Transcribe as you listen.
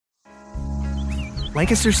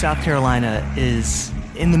Lancaster, South Carolina is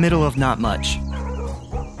in the middle of not much.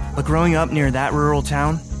 But growing up near that rural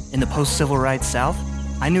town in the post-civil rights South,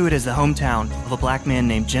 I knew it as the hometown of a black man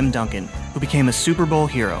named Jim Duncan, who became a Super Bowl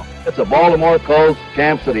hero. It's the Baltimore Colts,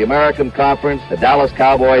 champs of the American Conference, the Dallas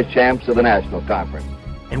Cowboys, champs of the National Conference.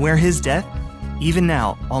 And where his death, even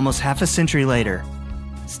now, almost half a century later,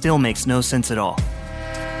 still makes no sense at all.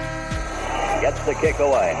 Gets the kick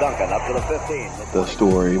away. Duncan up to the 15. The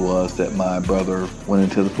story was that my brother went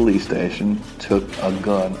into the police station, took a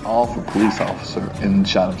gun off a police officer, and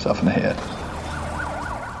shot himself in the head.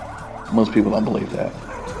 Most people don't believe that.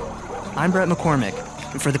 I'm Brett McCormick,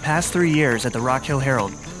 and for the past 3 years at the Rock Hill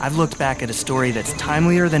Herald, I've looked back at a story that's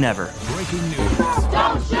timelier than ever. Breaking news.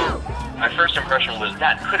 Don't shoot! My first impression was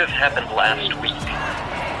that could have happened last week.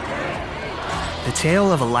 The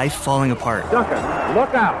tale of a life falling apart. Duncan,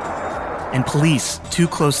 look out! And police too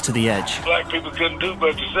close to the edge. Black people couldn't do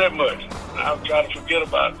but to say much. I'm trying to forget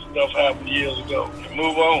about stuff happened years ago and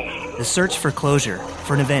move on. The search for closure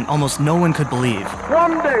for an event almost no one could believe.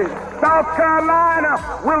 One day, South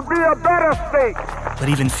Carolina will be a better state. But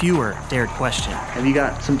even fewer dared question. Have you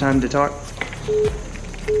got some time to talk?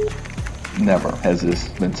 Never has this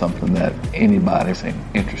been something that anybody's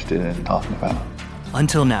interested in talking about.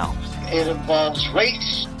 Until now. It involves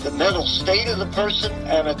race, the mental state of the person,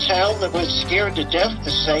 and a town that was scared to death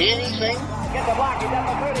to say anything. Get the block, he's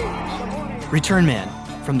at the 30. Return Man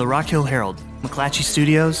from the Rock Hill Herald, McClatchy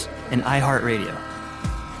Studios, and iHeartRadio.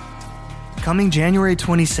 Coming January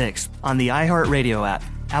 26th on the iHeartRadio app,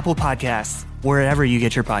 Apple Podcasts, wherever you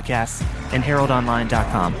get your podcasts, and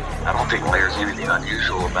heraldonline.com. I don't think there's anything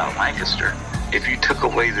unusual about Lancaster. If you took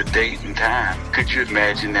away the date and time, could you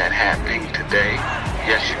imagine that happening today?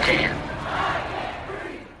 Yes, you can.